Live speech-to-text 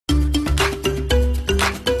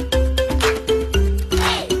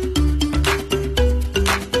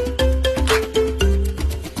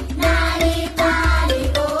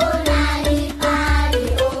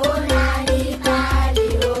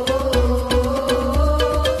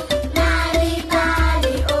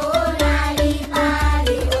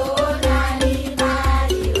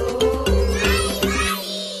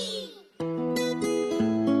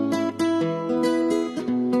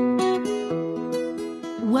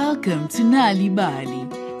Welcome to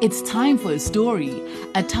Nal'ibali. It's time for a story,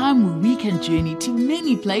 a time where we can journey to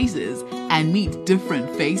many places and meet different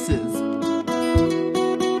faces.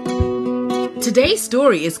 Today's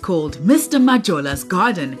story is called Mr. Majolas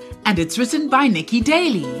Garden and it's written by Nikki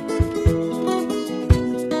Daly.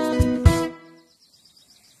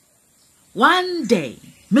 One day,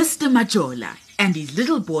 Mr. Majola and his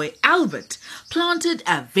little boy Albert planted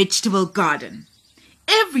a vegetable garden.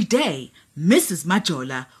 Every day, Mrs.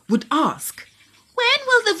 Majola would ask, "When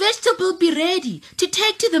will the vegetable be ready to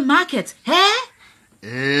take to the market, eh?"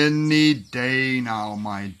 Any day now,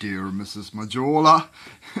 my dear Mrs. Majola.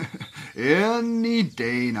 Any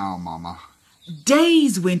day now, Mama.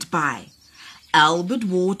 Days went by. Albert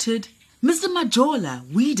watered, Mr. Majola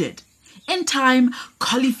weeded. In time,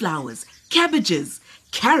 cauliflowers, cabbages,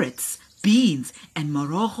 carrots, beans, and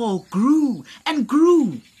morojo grew and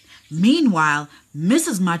grew. Meanwhile,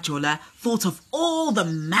 Mrs. Majola thought of all the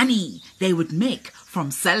money they would make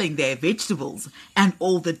from selling their vegetables and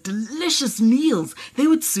all the delicious meals they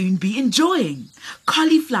would soon be enjoying.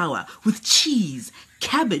 Cauliflower with cheese,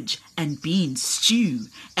 cabbage and bean stew,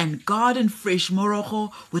 and garden fresh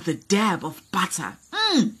morojo with a dab of butter.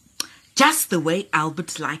 Just the way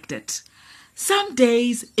Albert liked it. Some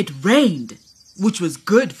days it rained, which was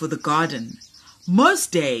good for the garden.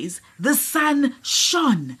 Most days the sun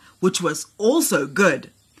shone, which was also good.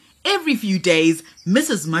 Every few days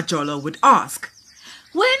Mrs. Majola would ask,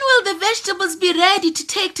 "When will the vegetables be ready to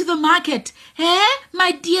take to the market,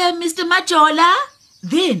 my dear Mr. Majola?"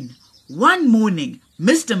 Then, one morning,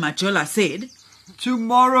 Mr. Majola said,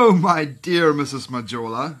 Tomorrow, my dear Mrs.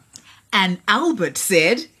 Majola. And Albert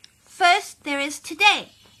said, "First there is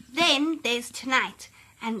today, then there's tonight,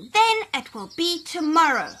 and then it will be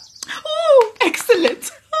tomorrow." "Oh,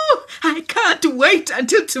 excellent! Oh, I can't wait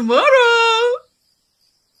until tomorrow."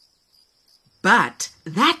 But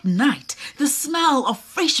that night, the smell of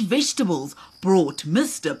fresh vegetables brought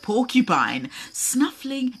Mr. Porcupine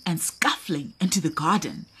snuffling and scuffling into the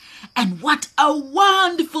garden. And what a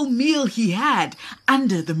wonderful meal he had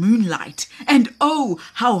under the moonlight. And oh,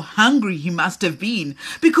 how hungry he must have been,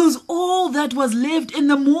 because all that was left in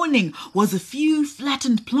the morning was a few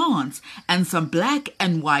flattened plants and some black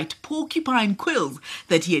and white porcupine quills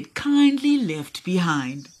that he had kindly left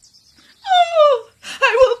behind. "Oh,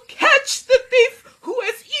 I will catch the thief who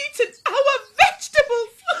has eaten our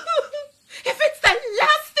vegetables, if it's the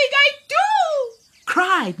last thing I do!"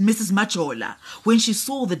 cried Mrs. Majola when she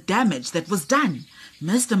saw the damage that was done.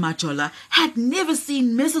 Mr. Majola had never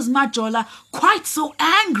seen Mrs. Majola quite so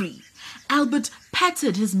angry. Albert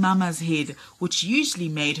patted his mama's head, which usually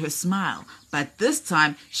made her smile, but this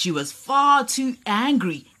time she was far too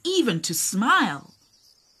angry even to smile.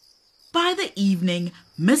 By the evening,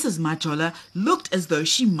 Mrs. Majola looked as though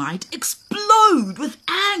she might explode with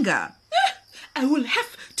anger. "I will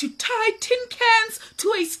have to tie tin cans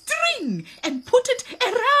to a string and put it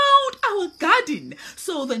around our garden,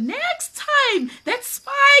 so the next time that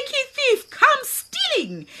spiky thief comes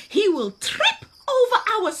stealing, he will trip over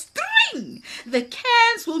our string. The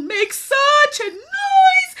cans will make such a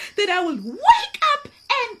noise that I will wake up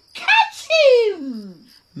and catch him."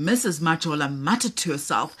 Mrs. Majola muttered to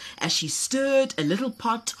herself as she stirred a little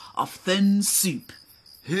pot of thin soup.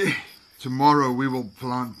 Tomorrow we will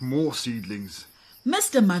plant more seedlings.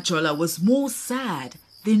 Mr. Majola was more sad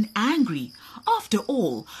than angry. After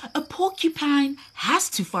all, a porcupine has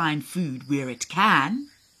to find food where it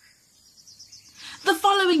can. The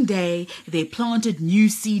following day, they planted new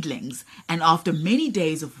seedlings, and after many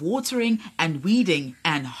days of watering and weeding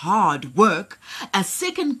and hard work, a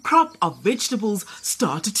second crop of vegetables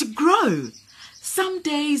started to grow. Some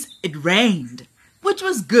days it rained, which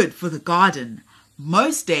was good for the garden.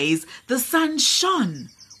 Most days the sun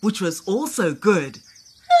shone, which was also good.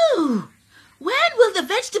 "Oh, when will the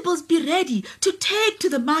vegetables be ready to take to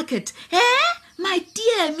the market, my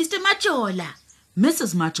dear Mr. Majola?"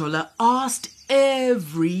 Mrs. Majola asked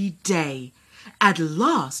every day. At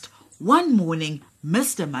last, one morning,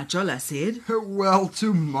 Mr. Majola said, Well,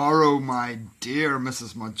 tomorrow, my dear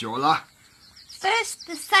Mrs. Majola. First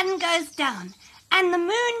the sun goes down and the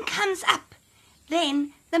moon comes up.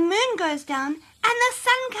 Then the moon goes down and the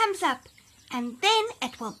sun comes up. And then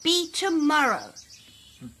it will be tomorrow.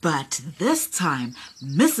 But this time,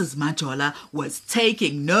 Mrs. Majola was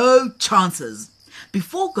taking no chances.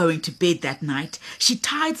 Before going to bed that night, she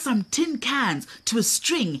tied some tin cans to a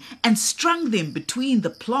string and strung them between the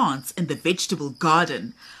plants in the vegetable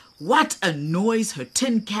garden. What a noise her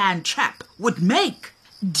tin can trap would make!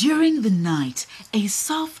 During the night, a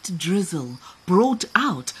soft drizzle brought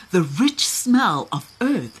out the rich smell of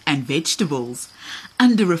earth and vegetables.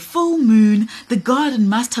 Under a full moon, the garden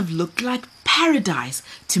must have looked like paradise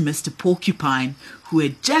to Mr. Porcupine, who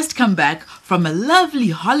had just come back from a lovely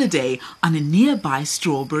holiday on a nearby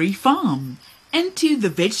strawberry farm. Into the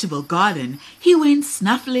vegetable garden he went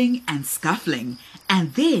snuffling and scuffling,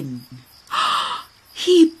 and then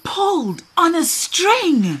he pulled on a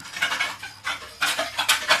string.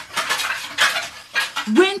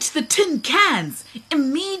 Went the tin cans.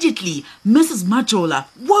 Immediately, Mrs. Majola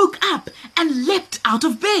woke up and leapt out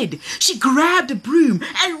of bed. She grabbed a broom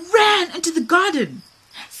and ran into the garden.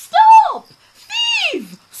 "Stop!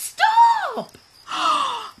 Thief! Stop!"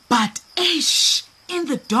 But ish! In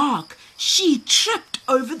the dark, she tripped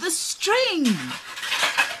over the string.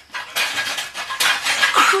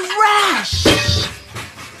 Crash!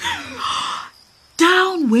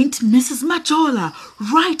 Down went Mrs. Majola,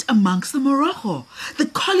 right amongst the morojo, the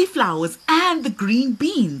cauliflowers and the green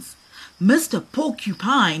beans. Mr.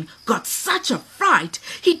 Porcupine got such a fright,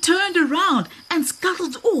 he turned around and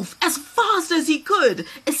scuttled off as fast as he could,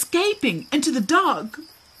 escaping into the dark.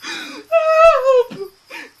 "Help!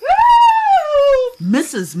 Help!"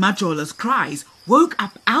 Mrs. Majola's cries woke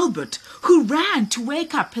up Albert, who ran to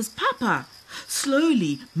wake up his papa.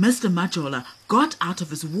 Slowly, Mr. Majola got out of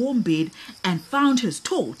his warm bed and found his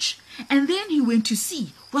torch, and then he went to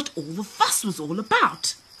see what all the fuss was all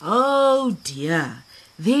about. Oh dear!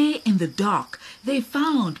 There in the dark they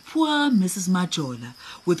found poor Mrs. Majola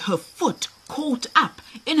with her foot caught up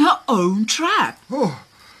in her own trap. Oh,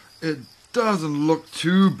 it doesn't look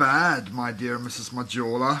too bad, my dear Mrs.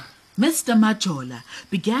 Majola. Mr. Majola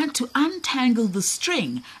began to untangle the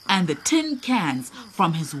string and the tin cans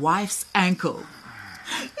from his wife's ankle.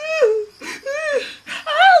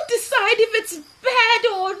 "I'll decide if it's bad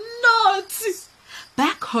or not."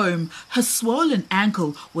 Back home, her swollen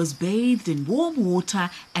ankle was bathed in warm water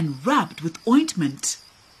and rubbed with ointment.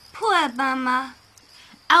 Poor Mama.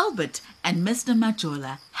 Albert and Mr.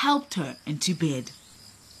 Majola helped her into bed.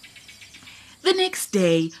 The next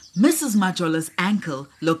day, Mrs. Majola's ankle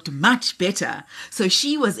looked much better, so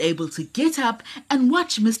she was able to get up and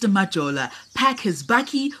watch Mr. Majola pack his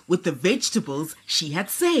bakkie with the vegetables she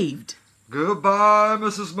had saved. Goodbye,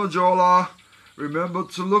 Mrs. Majola. Remember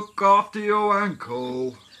to look after your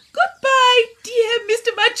ankle. Goodbye, dear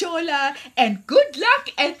Mr. Majola, and good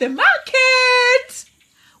luck at the market.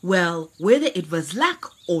 Well, whether it was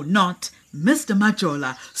luck or not, Mr.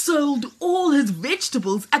 Majola sold all his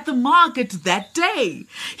vegetables at the market that day.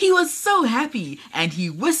 He was so happy and he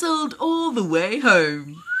whistled all the way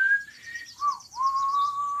home.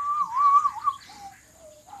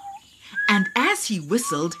 And as he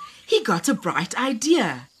whistled, he got a bright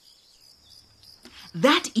idea.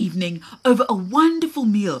 That evening, over a wonderful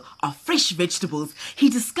meal of fresh vegetables, he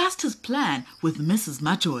discussed his plan with Mrs.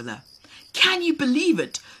 Majola. Can you believe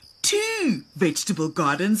it? 2 vegetable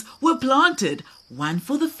gardens were planted, one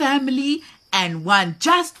for the family and one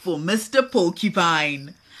just for Mr.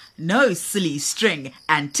 Porcupine. No silly string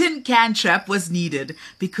and tin can trap was needed,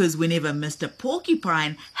 because whenever Mr.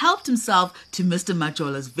 Porcupine helped himself to Mr.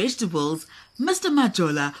 Majola's vegetables, Mr.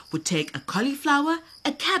 Majola would take a cauliflower,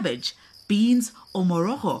 a cabbage, beans or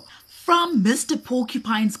morojo from Mr.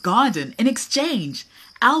 Porcupine's garden in exchange.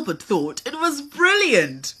 Albert thought it was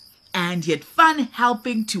brilliant. And he had fun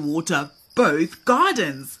helping to water both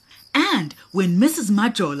gardens. And when Mrs.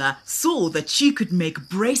 Majola saw that she could make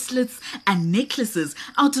bracelets and necklaces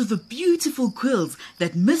out of the beautiful quills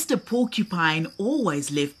that Mr. Porcupine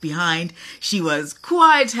always left behind, she was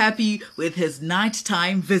quite happy with his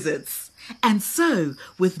nighttime visits. And so,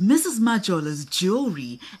 with Mrs. Majola's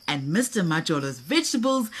jewelry and Mr. Majola's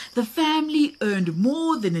vegetables, the family earned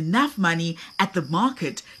more than enough money at the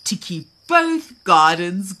market to keep both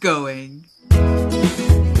gardens going.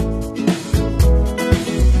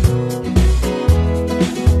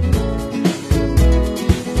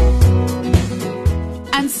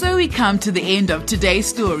 And so we come to the end of today's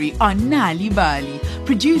story on Nal'ibali,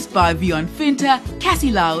 produced by Vion Finter,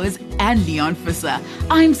 Cassie Lowers and Leon Fisser.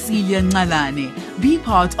 I'm Celia Ngalane. Be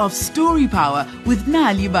part of Story Power with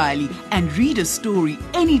Nal'ibali and read a story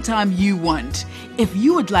anytime you want. If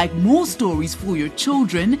you would like more stories for your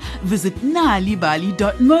children, visit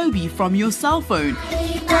nal'ibali.mobi from your cell phone.